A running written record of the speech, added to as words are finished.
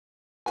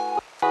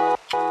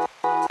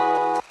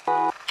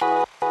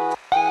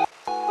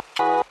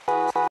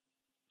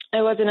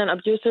was in an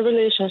abusive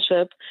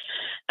relationship,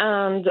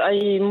 and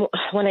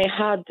when I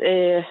had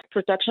a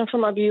protection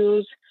from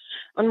abuse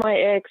on my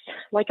ex,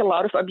 like a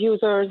lot of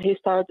abusers, he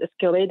started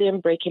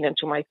escalating, breaking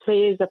into my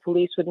place. The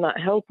police would not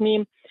help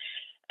me,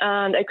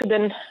 and I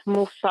couldn't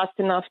move fast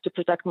enough to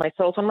protect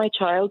myself and my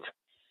child.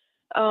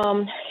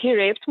 He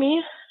raped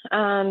me,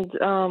 and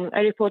I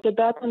reported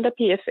that on the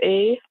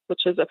PFA,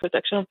 which is a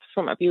protection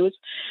from abuse.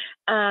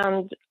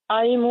 And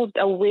I moved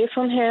away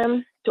from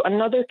him to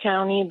another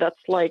county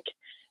that's like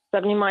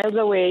 70 miles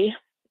away.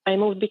 I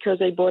moved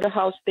because I bought a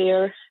house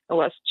there. It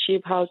was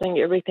cheap housing,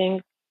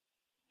 everything.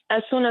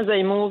 As soon as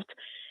I moved,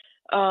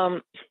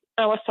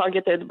 I was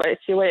targeted by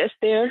CYS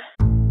there.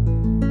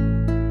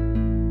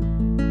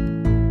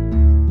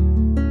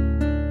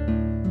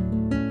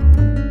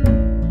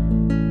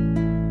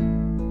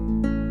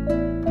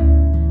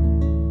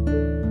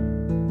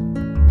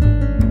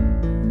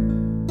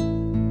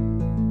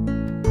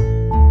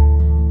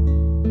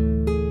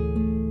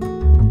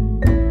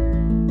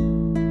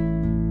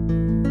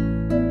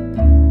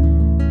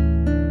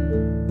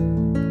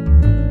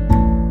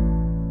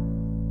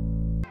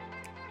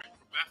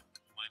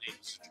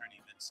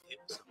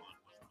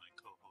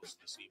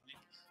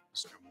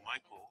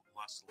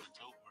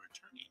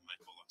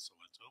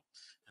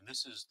 And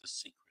this is The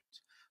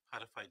Secret, How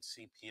to Fight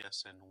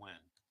CPS and Win.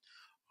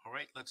 All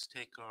right, let's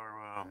take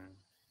our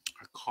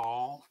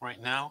call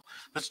right now.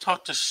 Let's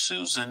talk to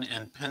Susan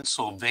in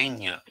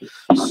Pennsylvania.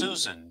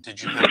 Susan,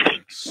 did you have a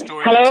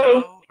story to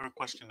tell or a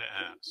question to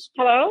ask?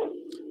 Hello?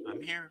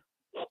 I'm here.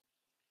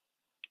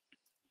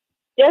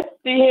 Yes,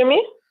 do you hear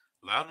me?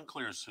 Loud and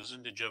clear,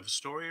 Susan. Did you have a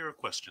story or a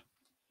question?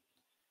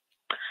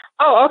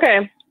 Oh,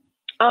 okay.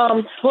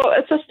 Well,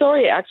 it's a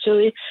story,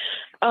 actually.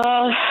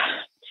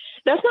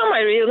 That's not my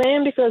real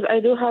name because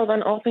I do have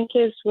an open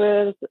case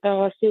with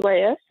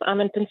CYS. I'm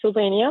in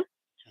Pennsylvania.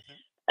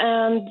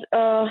 And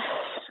I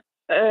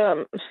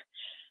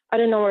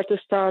don't know where to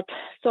start.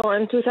 So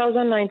in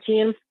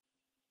 2019,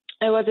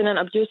 I was in an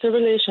abusive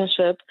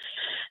relationship.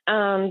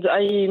 And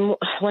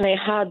when I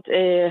had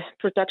a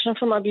protection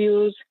from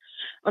abuse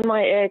on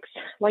my ex,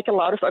 like a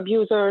lot of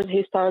abusers,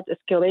 he started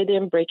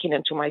escalating, breaking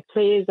into my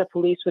place. The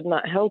police would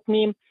not help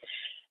me.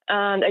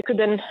 And I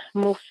couldn't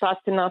move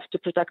fast enough to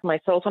protect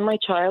myself and my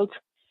child.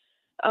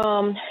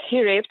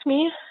 He raped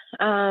me,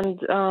 and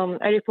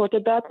I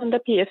reported that on the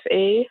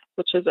PFA,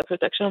 which is a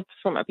protection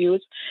from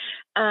abuse.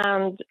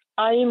 And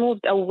I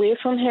moved away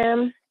from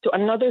him to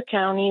another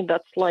county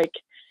that's like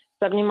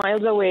 70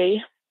 miles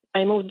away.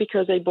 I moved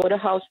because I bought a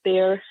house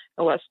there.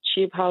 It was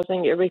cheap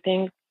housing,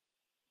 everything.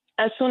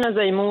 As soon as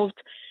I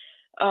moved,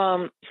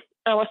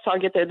 I was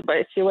targeted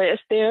by CYS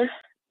there.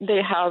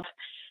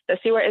 The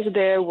CYS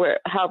there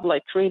have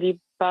like really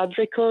bad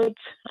records,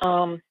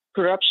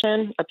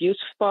 corruption, abuse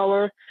of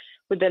power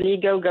with the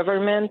legal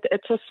government.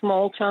 It's a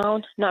small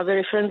town, not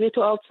very friendly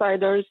to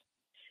outsiders.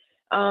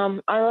 I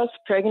was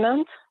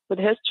pregnant with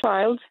his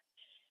child,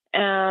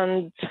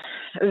 and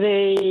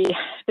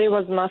there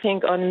was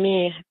nothing on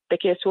me. The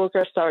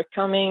caseworker started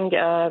coming,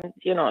 and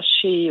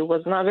she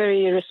was not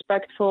very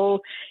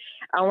respectful.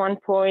 At one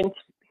point,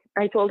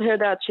 I told her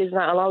that she's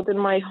not allowed in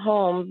my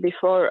home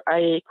before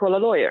I call a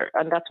lawyer,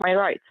 and that's my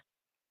right.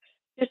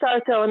 She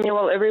started telling me,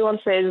 well, everyone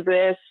says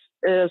this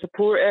is a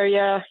poor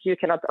area, you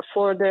cannot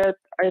afford it.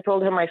 I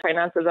told her my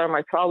finances are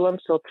my problem,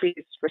 so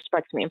please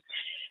respect me.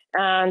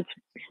 And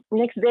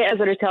next day, as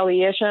a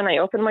retaliation, I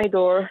opened my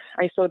door.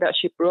 I saw that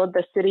she brought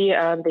the city,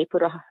 and they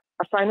put a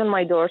sign on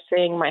my door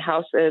saying my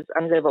house is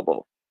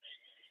unlivable.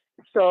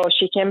 So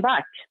she came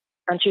back,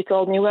 and she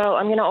told me, well,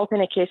 I'm going to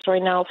open a case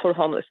right now for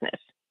homelessness.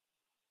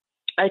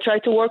 I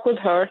tried to work with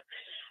her.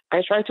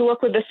 I tried to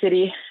work with the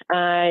city.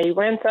 I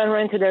went and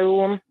rented a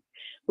room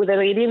with a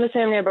lady in the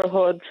same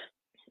neighborhood,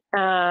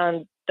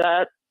 and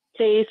that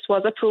case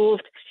was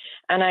approved.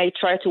 And I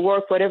tried to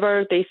work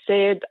whatever they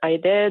said. I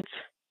did.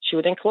 She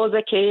wouldn't close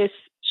the case.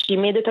 She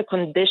made it a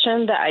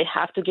condition that I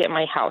have to get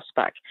my house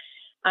back.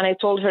 And I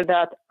told her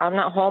that I'm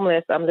not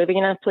homeless. I'm living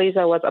in a place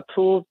that was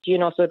approved,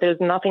 so there's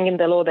nothing in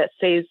the law that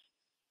says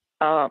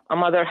a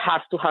mother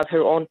has to have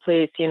her own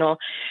place,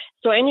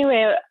 So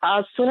anyway,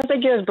 as soon as I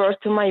gave birth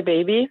to my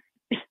baby,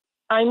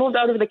 I moved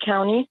out of the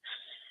county,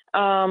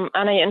 and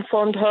I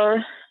informed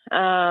her.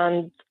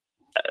 And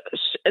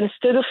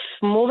instead of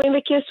moving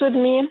the case with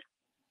me,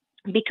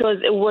 because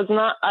it was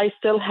not, I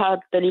still had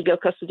the legal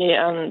custody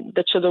and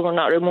the children were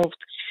not removed,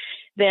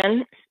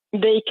 then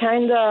they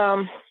kind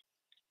of,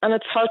 and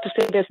it's hard to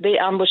say this, they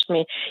ambushed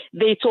me.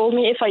 They told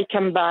me if I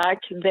come back,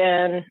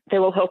 then they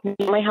will help me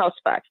get my house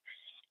back.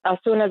 As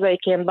soon as I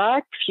came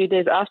back, a few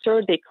days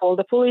after, they called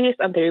the police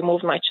and they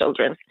removed my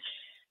children.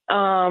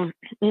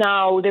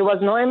 Now, there was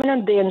no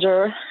imminent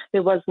danger.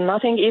 There was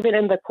nothing even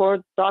in the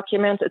court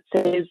document. It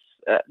says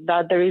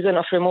that the reason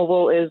of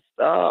removal is,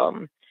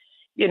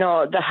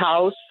 the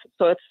house.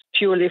 So it's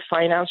purely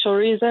financial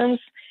reasons.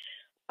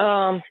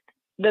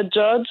 The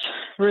judge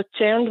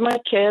returned my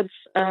kids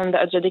and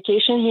the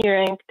adjudication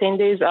hearing 10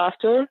 days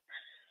after.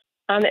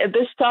 And at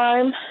this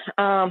time,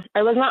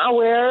 I was not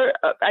aware.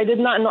 I did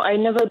not know. I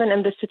never been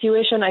in this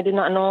situation. I did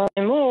not know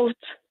I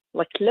moved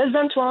like less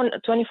than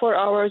 24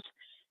 hours.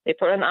 They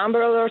put an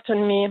Amber Alert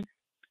on me.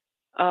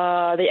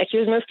 They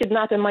accused me of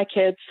kidnapping my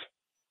kids.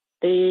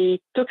 They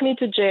took me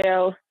to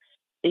jail.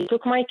 They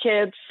took my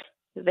kids.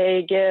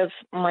 They gave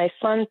my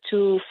son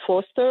to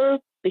foster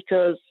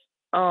because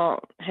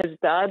his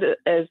dad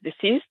is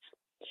deceased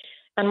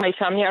and my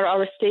family are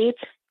out of state.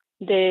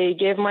 They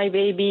gave my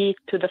baby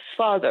to the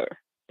father,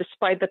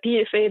 despite the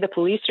PFA, the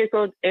police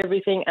record,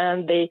 everything,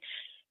 and they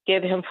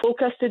gave him full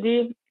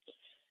custody.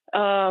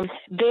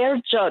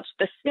 Their judge,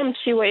 the same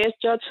CYS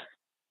judge,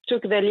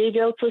 took the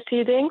legal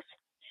proceedings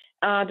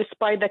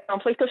despite the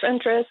conflict of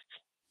interest.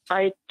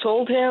 I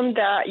told him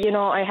that, you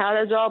know, I had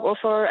a job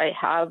offer, I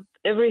have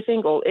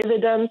everything, all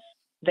evidence,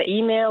 the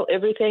email,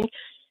 everything.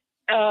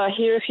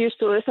 He refused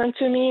to listen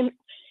to me.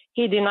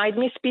 He denied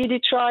me speedy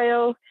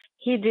trial.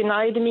 He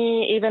denied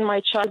me even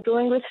my child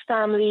going with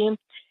family.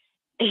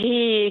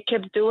 He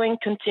kept doing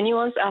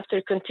continuance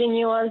after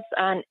continuance,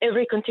 and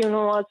every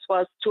continuance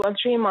was 2 and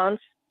 3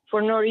 months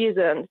for no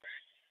reason.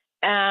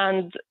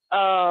 And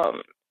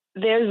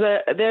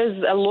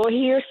there's a law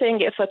here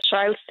saying if a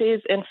child stays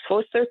in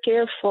foster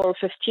care for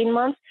 15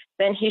 months,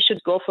 then he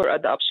should go for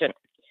adoption.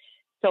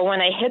 So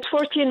when I hit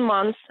 14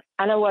 months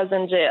and I was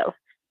in jail,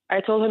 I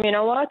told him, you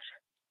know what?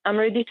 I'm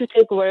ready to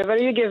take whatever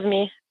you give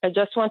me. I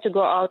just want to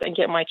go out and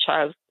get my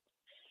child,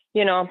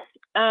 you know.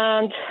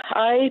 And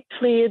I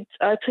pleaded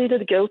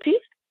guilty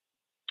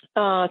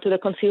to the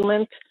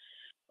concealment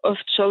of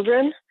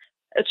children,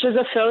 which is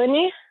a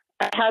felony.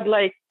 I had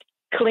like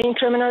clean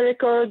criminal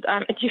record.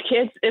 I'm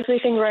educated,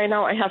 everything right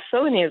now. I have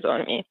felonies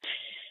on me.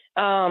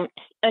 And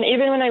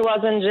even when I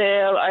was in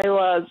jail, I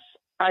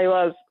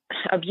was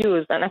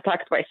abused and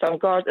attacked by some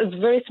guards. It's a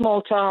very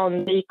small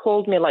town. They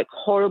called me like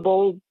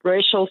horrible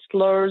racial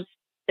slurs.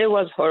 It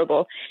was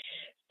horrible.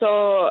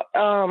 So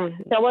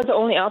that was the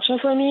only option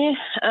for me.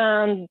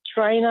 And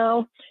right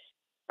now,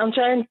 I'm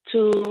trying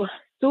to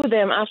sue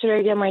them after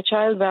I get my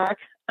child back.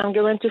 I'm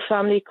going to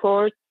family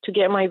court to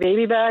get my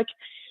baby back.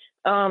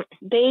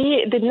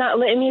 They did not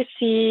let me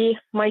see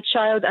my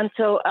child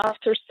until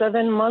after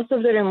 7 months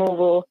of the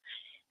removal.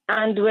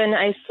 And when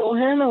I saw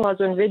him, I was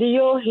on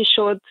video, he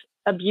showed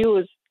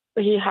abuse.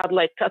 He had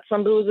like cuts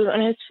and bruises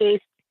on his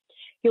face.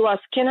 He was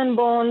skin and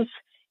bones.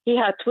 He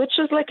had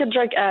twitches like a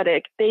drug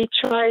addict. They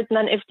tried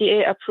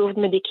non-FDA approved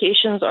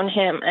medications on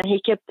him, and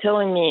he kept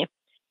telling me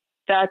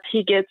that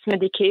he gets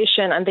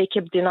medication, and they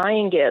kept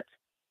denying it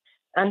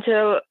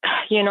until,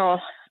 you know,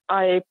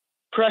 I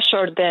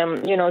pressured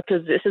them, you know,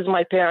 because this is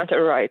my parental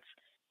rights.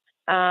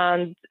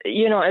 And,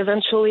 you know,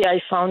 eventually I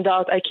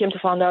came to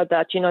find out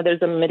that, you know,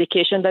 there's a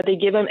medication that they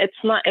give him.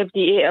 It's not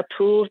FDA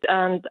approved.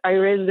 And I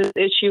raised this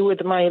issue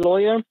with my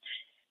lawyer,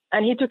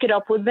 and he took it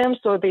up with them.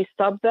 So they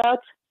stopped that.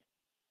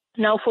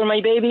 Now for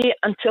my baby,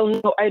 until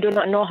now, I do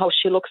not know how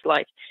she looks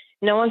like.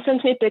 No one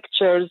sent me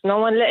pictures. No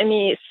one let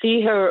me see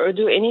her or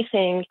do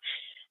anything.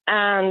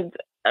 And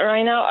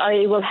right now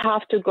I will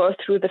have to go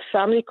through the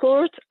family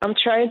court. I'm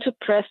trying to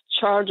press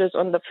charges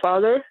on the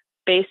father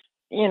based,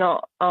 you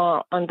know,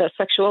 on the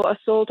sexual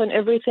assault and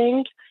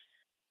everything.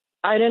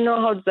 I don't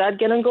know how that's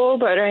gonna go,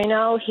 but right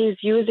now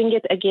he's using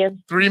it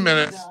against 3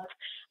 minutes.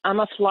 I'm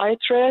a flight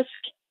risk,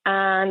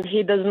 and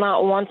he does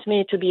not want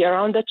me to be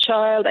around the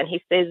child, and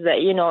he says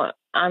that, you know,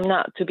 I'm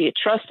not to be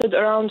trusted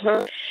around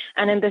her.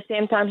 And at the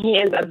same time, he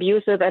is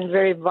abusive and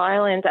very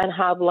violent and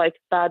have like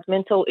bad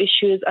mental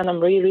issues, and I'm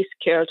really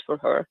scared for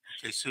her.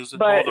 Okay, Susan,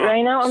 But hold on.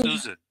 right now,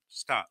 Susan,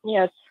 stop.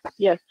 Yes.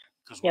 Because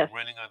we're Yes.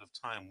 running out of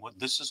time.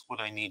 This is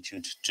what I need you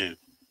to do.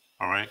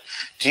 All right.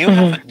 Do you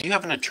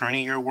have an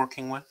attorney you're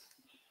working with?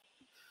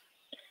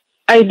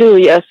 I do,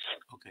 yes.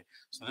 Okay.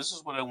 So this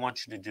is what I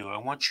want you to do. I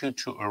want you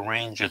to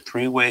arrange a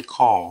 3-way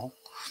call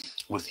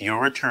with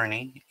your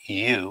attorney,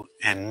 you,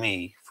 and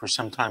me for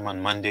sometime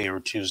on Monday or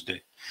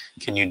Tuesday.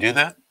 Can you do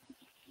that?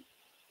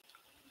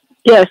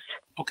 Yes.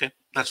 Okay,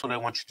 that's what I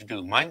want you to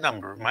do. My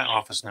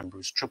office number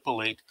is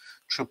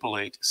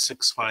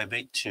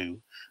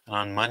 888-888-6582. And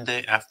on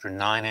Monday after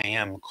 9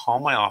 a.m., call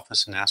my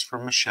office and ask for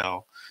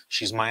Michelle.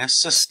 She's my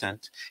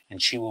assistant,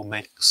 and she will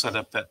set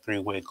up that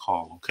 3-way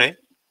call, okay?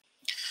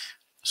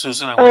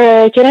 Susan,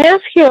 can I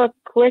ask you a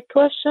quick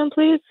question,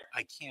 please?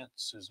 I can't,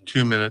 Susan.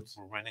 2 minutes.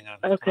 We're running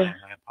out of time.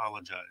 I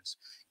apologize.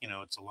 You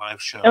know, it's a live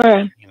show.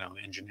 Right. You know,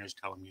 the engineer's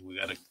telling me we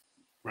got to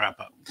wrap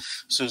up.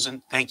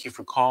 Susan, thank you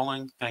for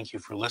calling. Thank you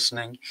for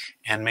listening.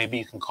 And maybe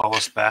you can call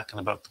us back in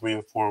about 3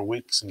 or 4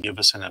 weeks and give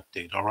us an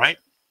update. All right?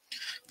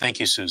 Thank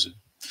you, Susan.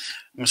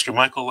 Mr.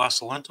 Michael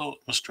Lasalento,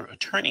 Mr.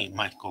 Attorney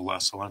Michael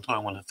Lasalento, I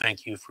want to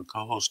thank you for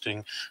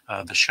co-hosting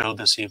the show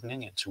this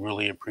evening. It's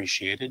really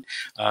appreciated.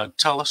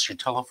 Tell us your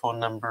telephone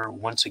number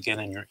once again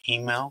and your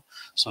email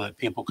so that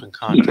people can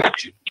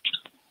contact you.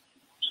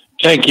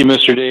 Thank you,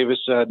 Mr.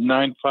 Davis.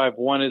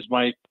 951 is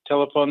my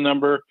telephone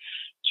number,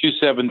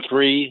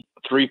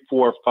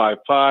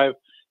 273-3455,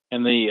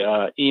 and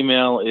the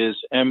email is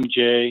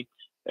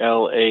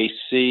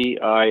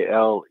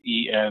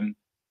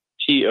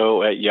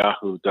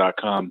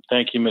mjlacilento@yahoo.com.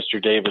 Thank you,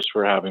 Mr. Davis,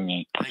 for having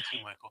me. Thank you,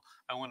 Michael.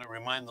 I want to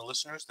remind the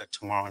listeners that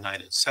tomorrow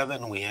night at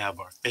 7, we have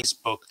our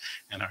Facebook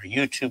and our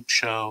YouTube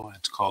show.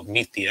 It's called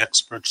Meet the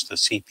Experts, the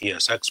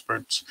CPS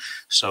Experts.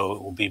 So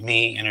it will be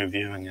me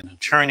interviewing an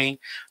attorney,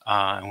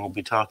 and we'll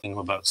be talking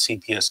about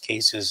CPS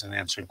cases and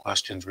answering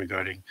questions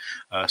regarding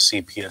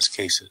CPS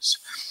cases.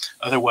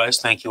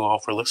 Otherwise, thank you all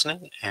for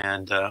listening,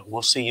 and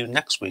we'll see you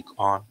next week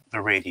on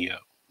the radio.